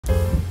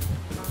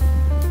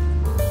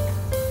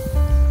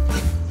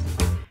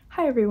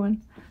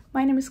everyone,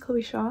 my name is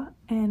Chloe Shaw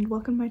and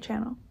welcome to my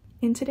channel.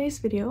 In today's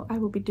video, I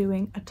will be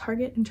doing a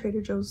Target and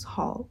Trader Joe's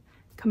haul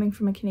coming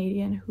from a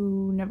Canadian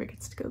who never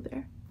gets to go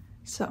there.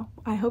 So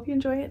I hope you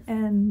enjoy it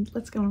and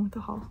let's go on with the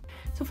haul.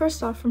 So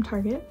first off, from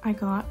Target, I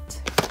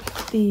got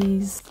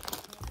these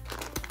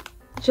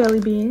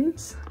jelly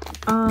beans.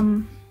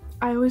 I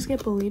always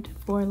get bullied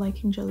for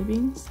liking jelly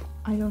beans.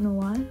 I don't know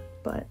why,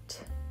 but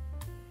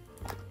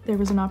there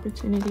was an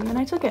opportunity and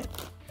I took it.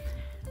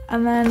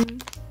 And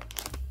then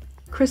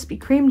Krispy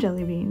Kreme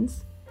jelly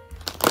beans,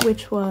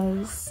 which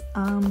was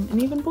an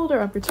even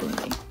bolder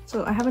opportunity.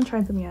 So I haven't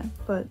tried them yet,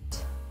 but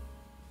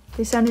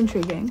they sound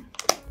intriguing.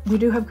 We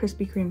do have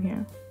Krispy Kreme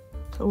here,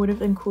 so it would have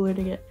been cooler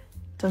to get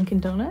Dunkin'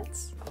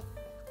 Donuts,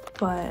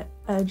 but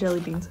a jelly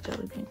bean's a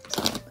jelly bean,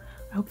 so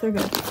I hope they're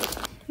good.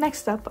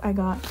 Next up, I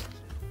got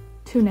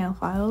 2 nail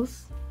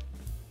files.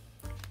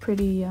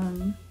 Pretty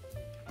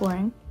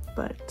boring,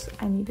 but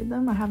I needed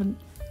them. I haven't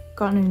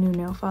gotten a new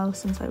nail file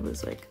since I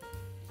was like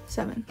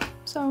 7,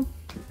 so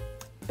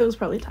it was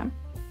probably time.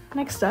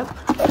 Next up,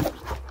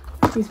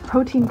 these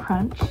protein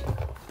crunch.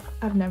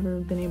 I've never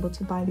been able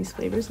to buy these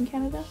flavors in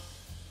Canada.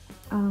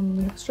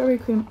 We have strawberry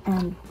cream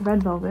and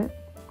red velvet,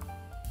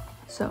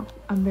 so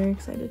I'm very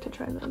excited to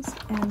try those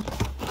and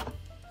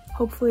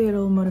hopefully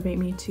it'll motivate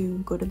me to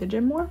go to the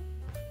gym more.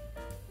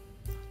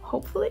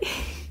 Hopefully.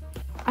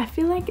 I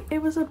feel like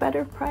it was a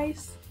better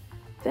price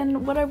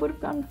than what I would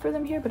have gotten for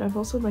them here, but I've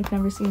also like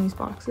never seen these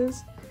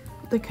boxes.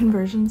 The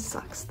conversion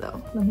sucks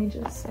though, let me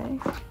just say.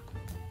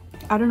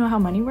 I don't know how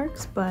money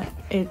works, but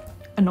it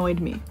annoyed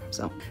me.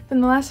 So then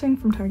the last thing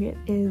from Target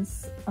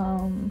is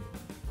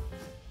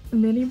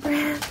mini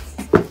brands.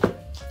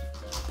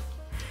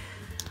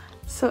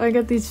 So I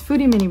got these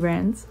foodie mini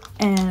brands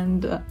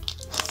and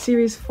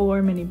series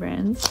 4 mini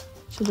brands,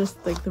 which is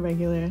just like the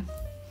regular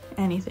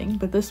anything,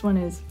 but this one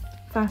is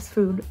fast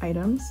food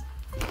items.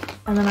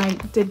 And then I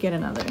did get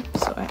another,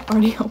 so I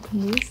already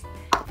opened these.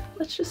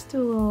 Let's just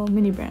do a little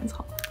mini brands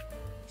haul.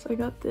 So I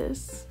got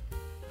this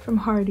from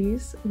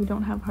Hardee's. We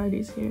don't have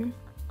Hardee's here,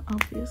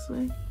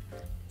 obviously.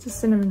 It's a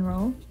cinnamon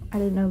roll. I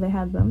didn't know they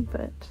had them,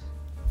 but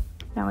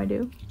now I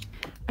do.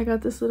 I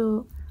got this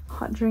little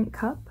hot drink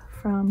cup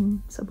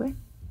from Subway,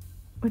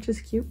 which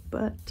is cute,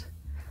 but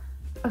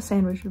a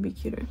sandwich would be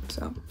cuter,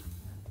 so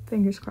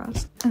fingers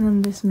crossed. And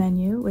then this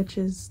menu, which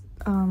is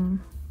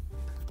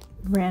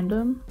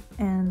random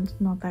and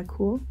not that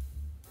cool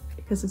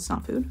because it's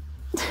not food.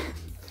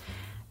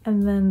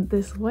 And then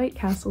this White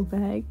Castle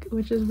bag,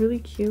 which is really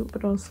cute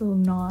but also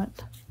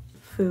not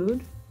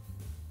food,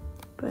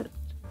 but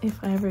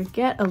if I ever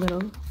get a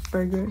little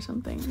burger or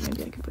something,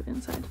 maybe I could put it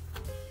inside.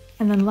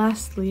 And then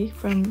lastly,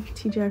 from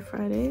TGI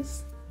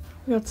Fridays,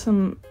 we got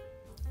some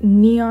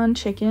neon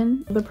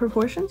chicken. The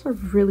proportions are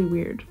really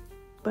weird,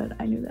 but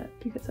I knew that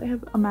because I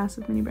have a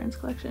massive mini brands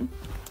collection.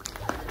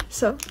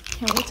 So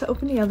can't wait to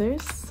open the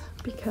others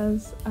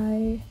because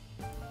I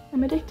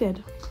am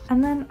addicted.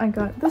 And then I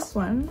got this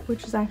one,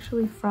 which is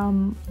actually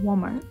from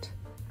Walmart,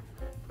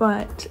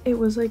 but it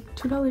was like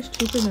 $2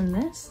 cheaper than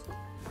this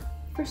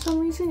for some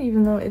reason,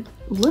 even though it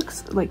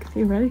looks like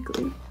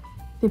theoretically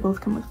they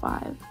both come with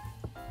 5.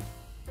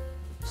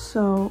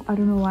 So I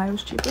don't know why it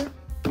was cheaper,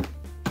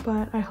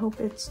 but I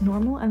hope it's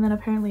normal. And then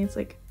apparently it's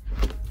like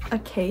a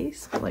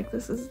case, but like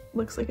this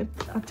looks like a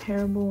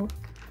terrible,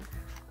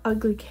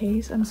 ugly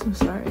case. I'm so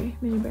sorry,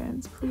 mini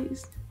brands,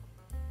 please.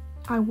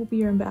 I will be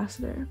your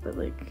ambassador, but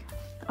like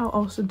I'll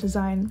also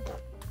design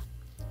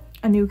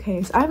a new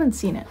case. I haven't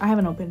seen it. I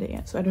haven't opened it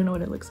yet, so I don't know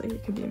what it looks like.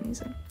 It could be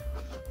amazing.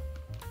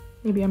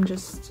 Maybe I'm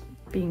just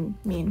being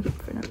mean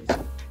for no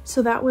reason.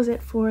 So that was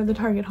it for the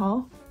Target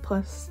haul,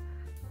 plus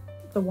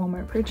the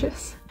Walmart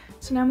purchase.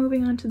 So now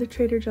moving on to the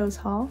Trader Joe's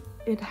haul.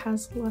 It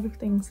has a lot of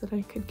things that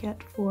I could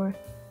get for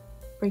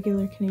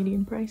regular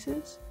Canadian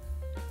prices.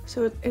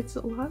 So it's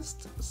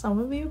lost some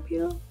of the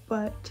appeal,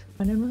 but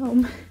I'm in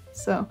Rome.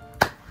 So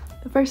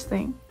the first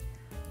thing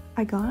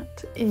I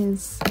got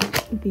is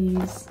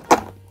these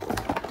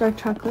dark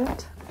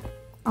chocolate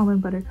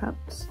almond butter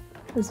cups.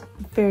 I was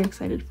very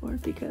excited for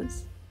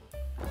because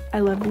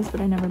I love these,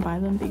 but I never buy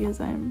them because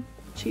I'm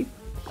cheap.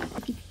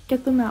 If you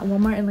get them at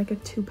Walmart in like a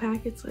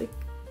 2-pack, it's like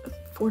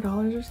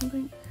 $4 or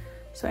something.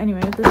 So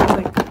anyway, this is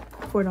like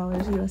 $4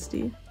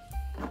 USD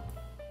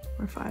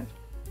or 5.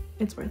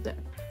 It's worth it.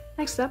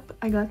 Next up,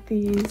 I got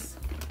these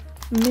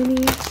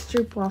mini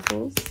stroop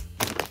waffles.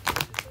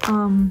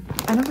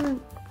 I never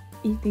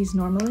eat these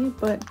normally,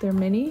 but they're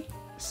mini,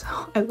 so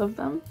I love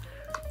them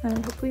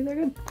and hopefully they're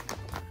good.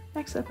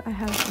 Next up, I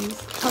have these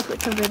chocolate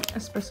covered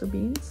espresso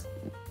beans.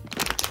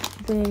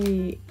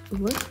 They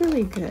look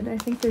really good. I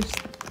think there's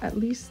at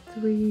least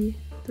three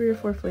or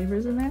 4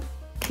 flavors in there.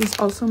 These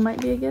also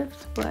might be a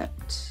gift,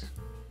 but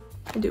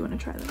I do want to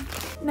try them.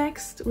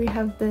 Next, we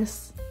have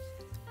this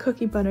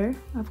cookie butter,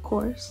 of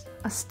course,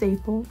 a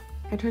staple.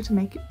 I tried to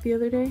make it the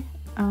other day.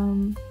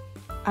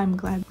 I'm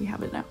glad we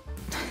have it now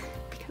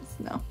because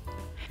no.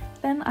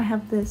 Then I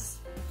have this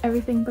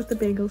everything but the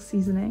bagel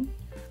seasoning.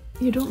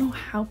 You don't know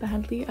how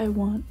badly I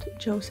want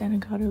Joe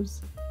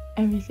Santagato's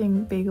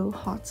everything bagel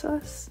hot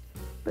sauce.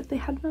 but they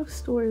had no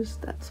stores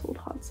that sold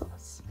hot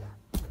sauce.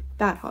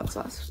 That hot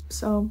sauce.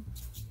 So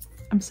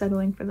I'm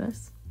settling for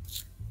this.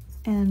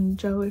 And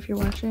Joe, if you're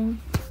watching,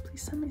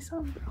 please send me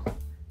some, bro.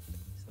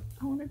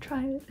 I want to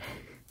try it.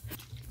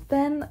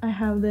 Then I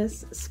have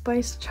this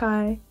spiced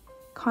chai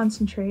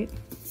concentrate.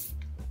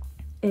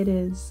 It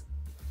is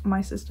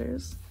my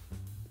sister's.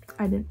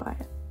 I didn't buy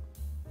it,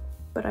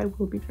 but I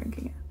will be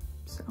drinking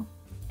it, so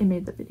it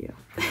made the video.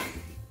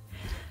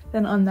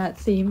 Then on that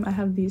theme, I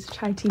have these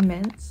chai tea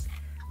mints,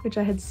 which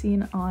I had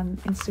seen on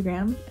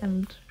Instagram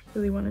and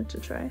really wanted to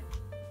try.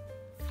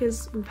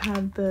 Because we've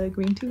had the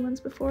green tea ones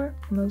before,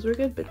 and those were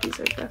good, but these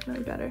are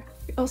definitely better.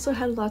 We also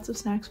had lots of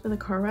snacks for the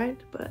car ride,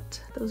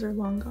 but those are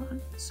long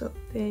gone, so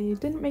they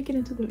didn't make it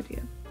into the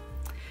video.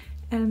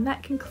 And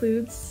that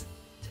concludes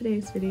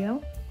today's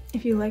video.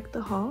 If you liked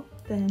the haul,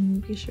 then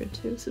be sure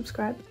to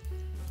subscribe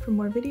for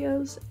more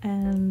videos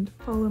and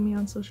follow me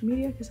on social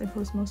media because I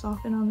post most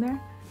often on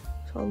there.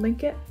 So I'll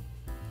link it.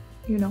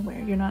 You know where,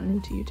 you're not new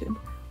to YouTube.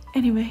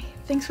 Anyway,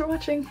 thanks for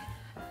watching.